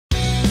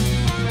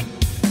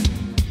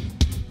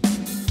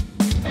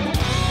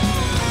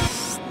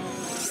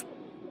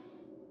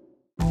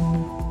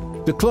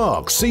The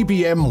Clarke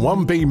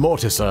CBM1B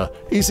mortiser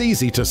is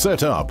easy to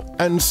set up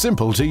and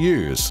simple to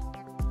use.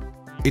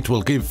 It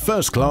will give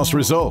first-class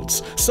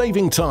results,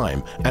 saving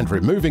time and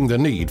removing the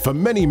need for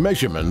many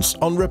measurements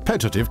on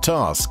repetitive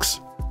tasks.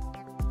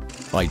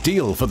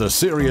 Ideal for the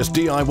serious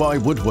DIY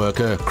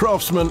woodworker,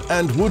 craftsman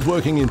and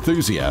woodworking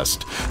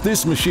enthusiast,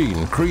 this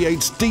machine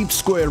creates deep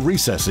square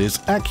recesses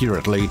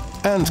accurately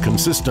and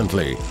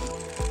consistently.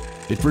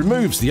 It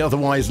removes the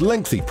otherwise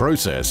lengthy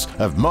process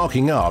of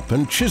marking up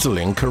and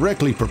chiseling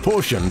correctly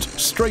proportioned,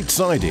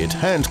 straight-sided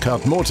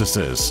hand-cut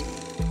mortises.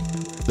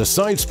 The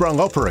side-sprung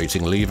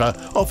operating lever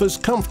offers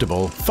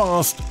comfortable,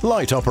 fast,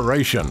 light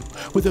operation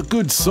with a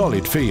good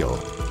solid feel.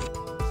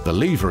 The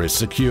lever is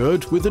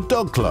secured with a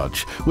dog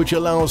clutch, which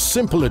allows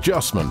simple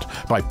adjustment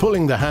by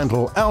pulling the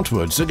handle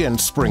outwards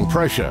against spring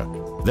pressure,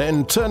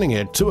 then turning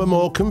it to a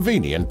more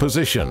convenient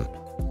position.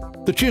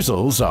 The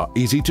chisels are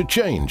easy to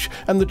change,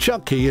 and the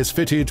chuck key is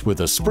fitted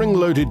with a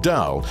spring-loaded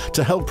dowel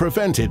to help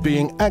prevent it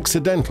being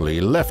accidentally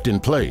left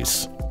in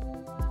place.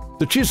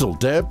 The chisel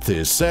depth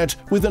is set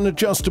with an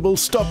adjustable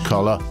stop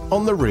collar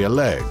on the rear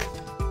leg.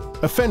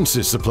 A fence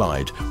is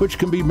supplied, which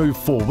can be moved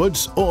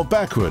forwards or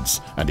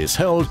backwards and is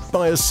held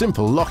by a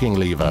simple locking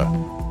lever.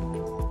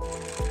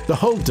 The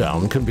hold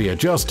down can be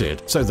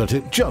adjusted so that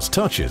it just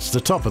touches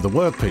the top of the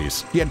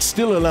workpiece, yet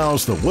still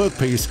allows the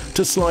workpiece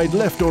to slide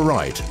left or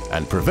right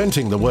and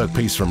preventing the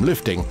workpiece from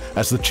lifting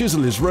as the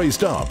chisel is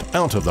raised up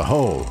out of the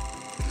hole.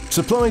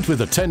 Supplied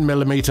with a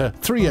 10mm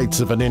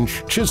 3/8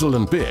 inch chisel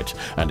and bit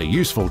and a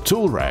useful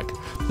tool rack,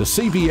 the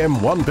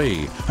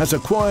CBM1B has a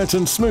quiet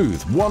and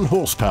smooth 1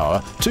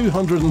 horsepower,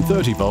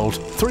 230 volt,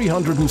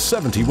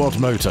 370 watt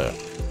motor.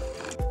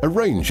 A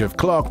range of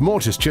Clarke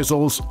mortise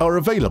chisels are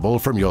available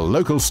from your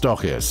local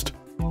stockist.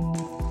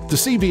 The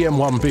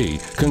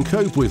CBM1B can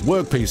cope with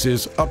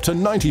workpieces up to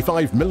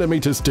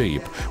 95mm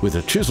deep with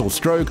a chisel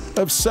stroke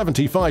of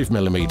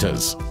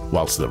 75mm,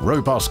 whilst the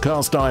robust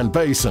cast iron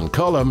base and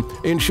column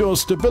ensure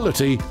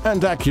stability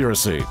and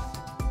accuracy.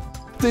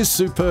 This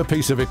superb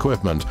piece of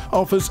equipment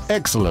offers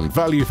excellent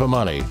value for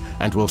money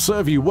and will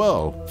serve you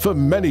well for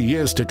many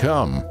years to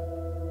come.